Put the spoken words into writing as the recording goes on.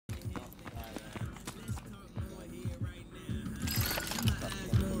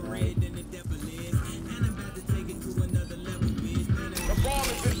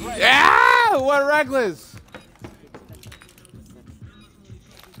went reckless.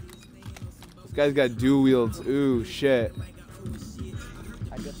 This guy's got dual wields. Ooh, shit.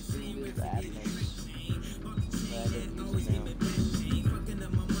 I got dual wield admins. But I didn't use them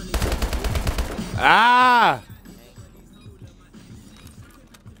now. Ah!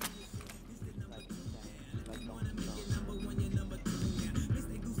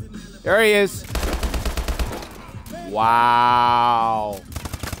 There he is. Wow.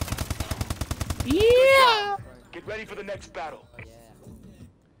 Yeah. Get ready for the next battle.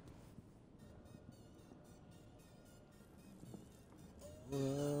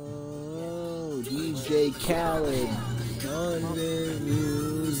 Whoa, DJ Khaled on the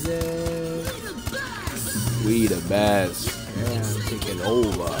music. We the best. Yeah, I'm taking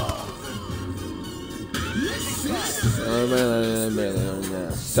over.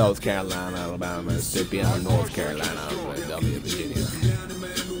 South Carolina, Alabama, Mississippi, and North Carolina, Philadelphia, Virginia.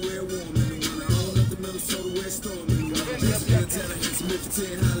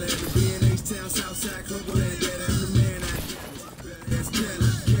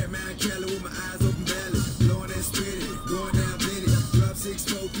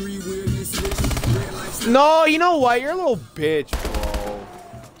 No, you know what? You're a little bitch, bro.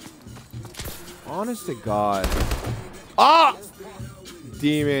 Honest to God. Ah!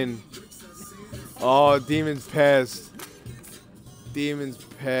 Demon. Oh, Demon's pissed. Demon's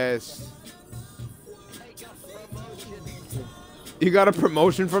pissed. You got a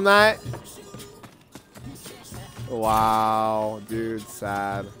promotion from that? Wow, dude,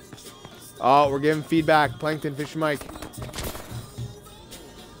 sad. Oh, we're getting feedback. Plankton, Fish Mike.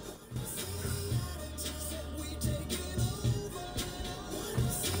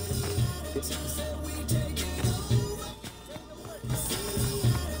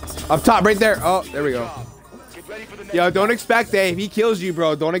 Up top, right there. Oh, there we go. Yo, don't expect that. If he kills you,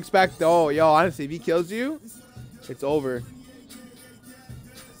 bro, don't expect. Oh, yo, honestly, if he kills you, it's over.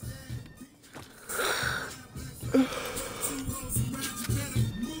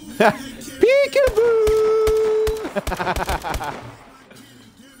 Peekaboo!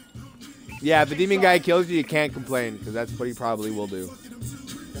 Yeah, if the demon guy kills you, you can't complain, because that's what he probably will do.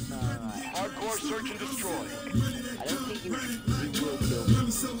 Hardcore search and destroy. I don't think he will kill me.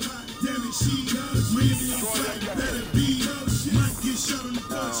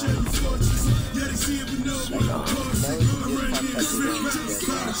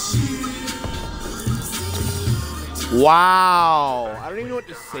 Wow. I don't even know what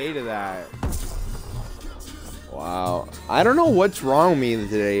to say to that. Wow. I don't know what's wrong with me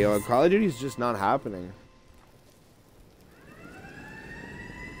today, yo. Call of Duty's just not happening.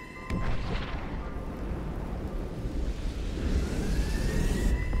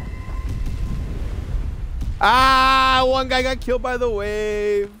 Ah, one guy got killed by the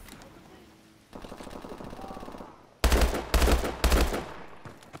wave.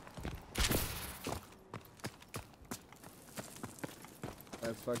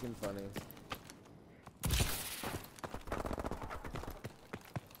 That's fucking funny.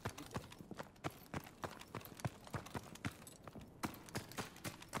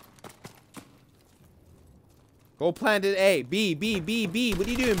 Go plant it A. B, B, B, B. What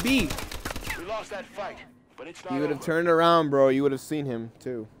are you doing, B? We lost that fight, but it's not You would have over. turned around, bro. You would have seen him,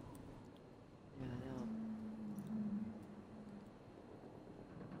 too.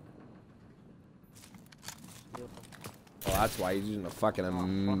 Oh, that's why he's using a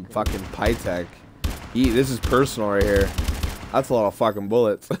fucking fucking Pytech. This is personal right here. That's a lot of fucking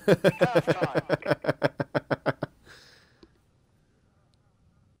bullets.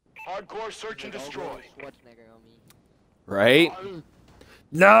 Hardcore search and destroy. Right?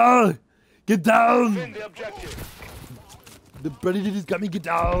 No! Get down! Defend the objective. The predator just got me. Get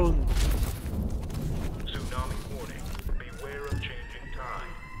down! Tsunami warning. Beware of changing time.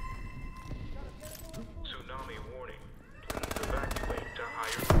 Tsunami warning. Please evacuate to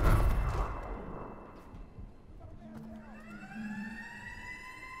higher ground.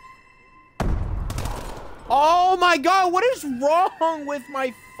 Oh my god, what is wrong with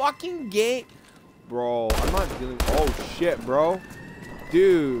my fucking game? Bro, I'm not dealing. Oh shit, bro.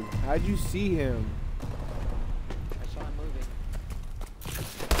 Dude, how'd you see him? I saw him moving.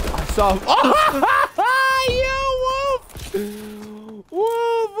 I saw him. Oh, yo, Wolf!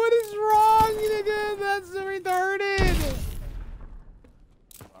 Wolf, what is wrong, nigga? That's retarded.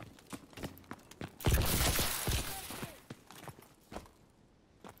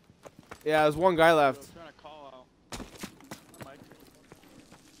 Yeah, there's one guy left.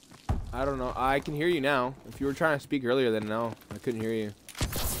 I don't know. I can hear you now. If you were trying to speak earlier, then no. I couldn't hear you.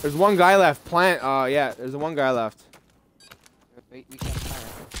 There's one guy left. Plant. Yeah, there's one guy left. Wait, we can't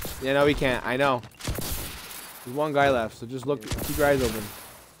fire. Yeah, no, we can't. I know. There's one guy left, so just look. Keep your eyes open.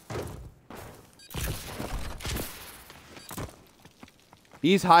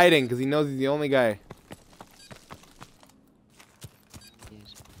 He's hiding because he knows he's the only guy.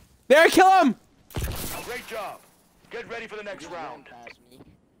 Yes. There, kill him! Great job. Get ready for the next Just ran round. past me.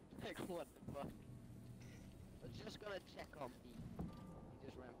 Like, what the fuck? I was just gonna check on me. He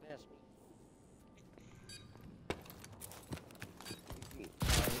just ran past me.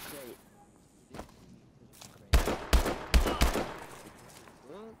 Great.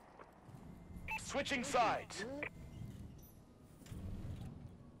 Switching sides.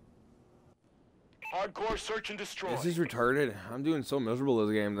 Hardcore search and destroy. This is retarded. I'm doing so miserable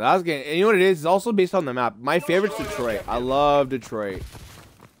this game. The last game, and you know what it is? It's also based on the map. My favorite's Detroit. I love Detroit.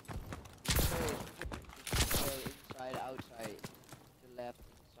 Inside, outside, to left,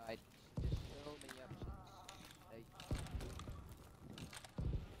 inside. There's so many options. Like,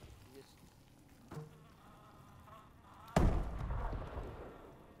 just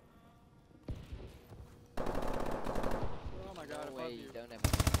Oh my god, no above way you. you don't have.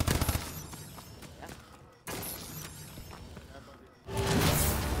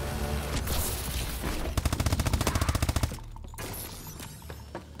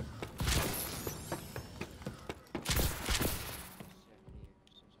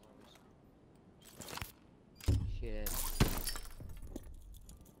 Shit.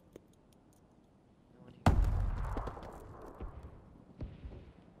 No one here.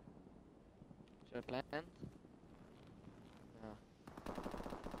 Should I plant? No.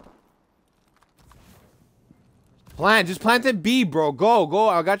 Plant. Just plant at B, bro. Go, go.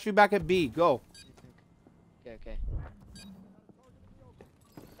 I got you back at B. Go. Okay, okay.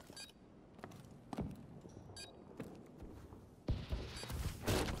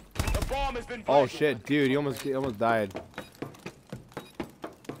 The bomb has been Oh planted. shit, dude. He almost died.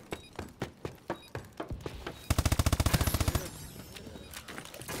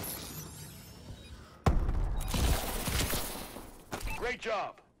 Great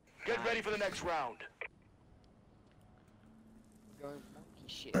job. Get ready for the next round. We're going monkey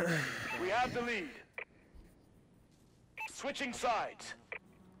shit. We have the lead. Switching sides.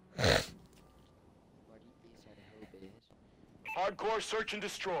 Buddy, these are the whole base. Hardcore search and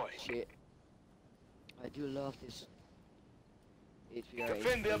destroy. Shit. I do love this. HVR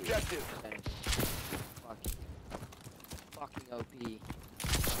Defend the HP objective. percentage. Fucking OP.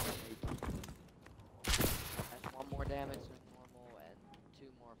 Has 1 more damage than normal and 2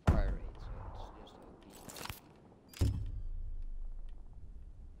 more fire rate, so it's just OP.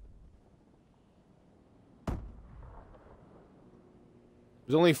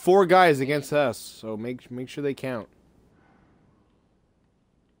 There's only 4 guys against us, so make sure they count.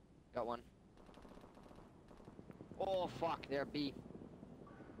 Got one. Oh fuck, they're B.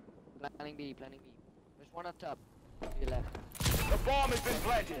 Planning B, planning B. There's one up top. To your left. The bomb has been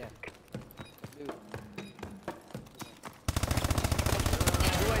planted. Blue.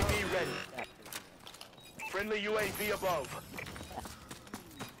 UAV ready. That Friendly UAV above.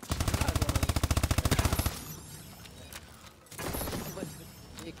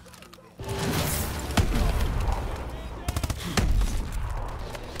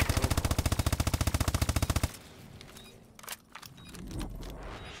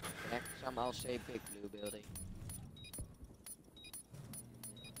 I'll say big blue building.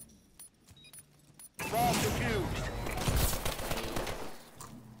 Bomb defused.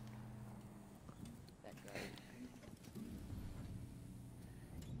 That guy.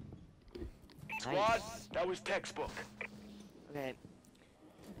 Squad, Nice. that was textbook. Okay.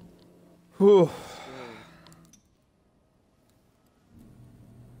 Whew. Go.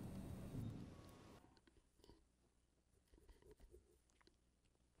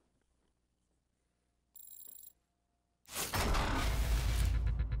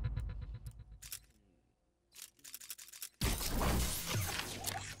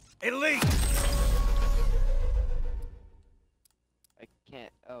 Elite. I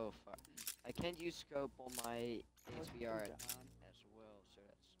can't. Oh fuck. I can't use scope on my HVR as well, so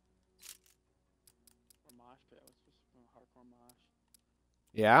that's. Or mosh pit. I was supposed to go hardcore mosh.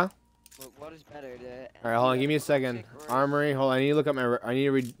 Yeah? But what is better, the? Alright, hold on. Give me a second. toxic or- Armory. Hold on. I need to look up my... I need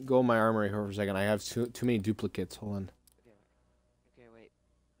to go my armory for a second. I have too many duplicates. Hold on. Okay, wait.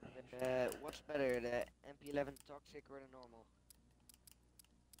 What's better, the MP11 toxic or the normal?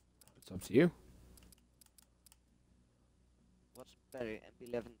 It's up to you. What's better,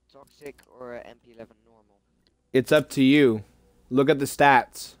 MP11 toxic or MP11 normal? It's up to you. Look at the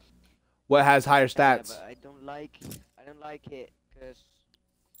stats. What has higher stats? Yeah, but I don't like it because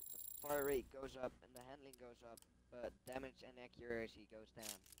the fire rate goes up and the handling goes up, but damage and accuracy goes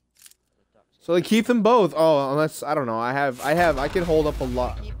down. So they keep them both. Oh, unless I don't know. I can hold up a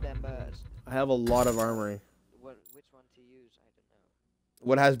lot. Keep them, but I have a lot of armory. which one to use? I don't know.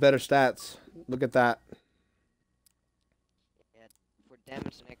 What has better stats? Look at that. Yeah, for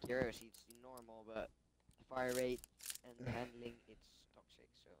damage and accuracy, it's normal, but fire rate and handling, it's toxic.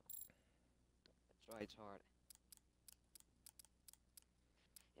 So that's why it's hard.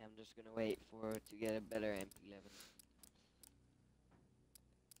 Yeah, I'm just gonna wait for to get a better MP11.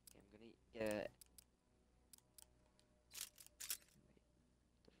 I'm gonna get.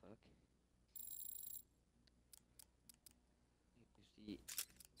 The fuck? Use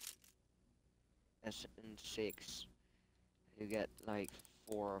the SN6. You get like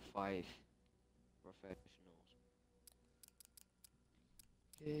 4 or 5 professionals.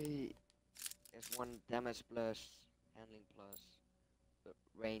 Okay. There's 1 damage plus, handling plus, but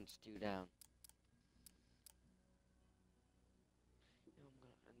range 2 down.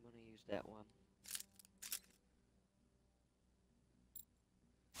 I'm gonna use that one.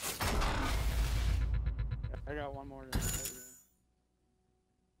 I got one more to hit you.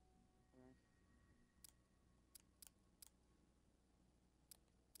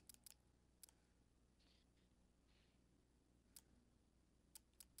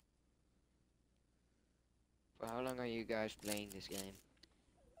 For how long are you guys playing this game?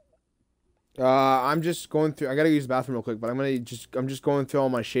 I'm just going through. I gotta use the bathroom real quick, but I'm just going through all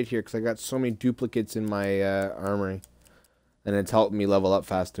my shit here because I got so many duplicates in my armory, and it's helped me level up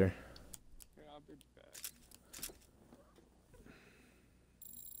faster. Yeah, I'll be back.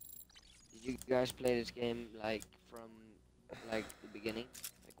 Did you guys play this game like from like the beginning,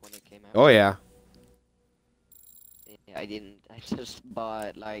 like when it came out? Oh yeah. Yeah, I didn't. I just bought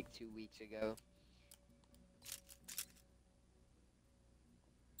it like 2 weeks ago.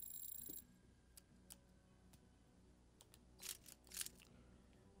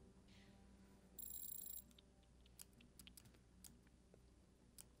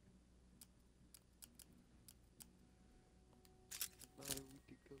 About a week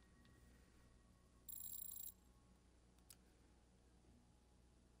ago.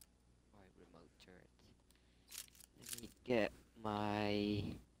 My remote turret. Let me get my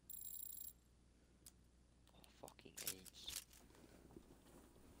fucking AIDS.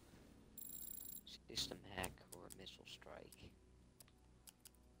 System hack or missile strike.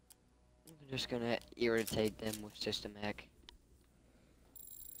 I'm just gonna irritate them with system hack.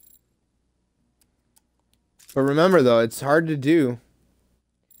 But remember though, it's hard to do.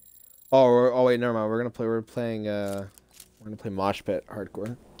 Oh wait, never mind. We're gonna play Mosh Pit hardcore.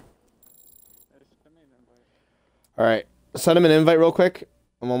 Hey, send me an invite. All right, send him an invite real quick.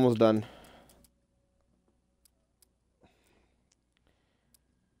 I'm almost done.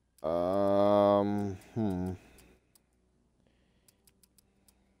 Hmm.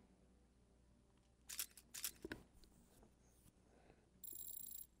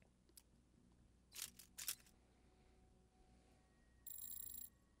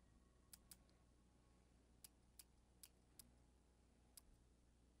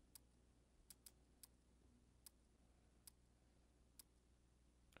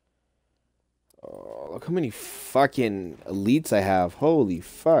 Oh, look how many fucking elites I have. Holy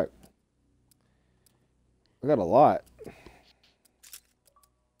fuck. I got a lot.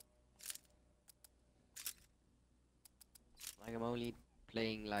 Like I'm only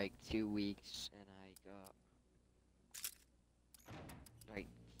playing like 2 weeks and I got like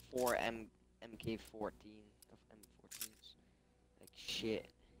 4 MK14 of M14s. Like shit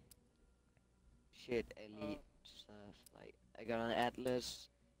elite stuff. Like I got an Atlas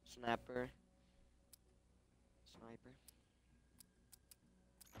sniper.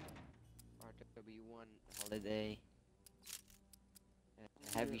 RW1 holiday.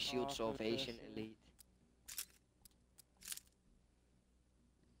 Heavy shield salvation elite.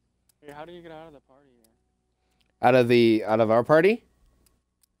 Hey, how do you get out of the party here? Out of our party?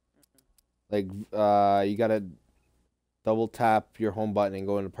 Like you gotta double tap your home button and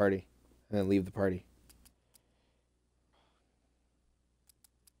go into party. And then leave the party.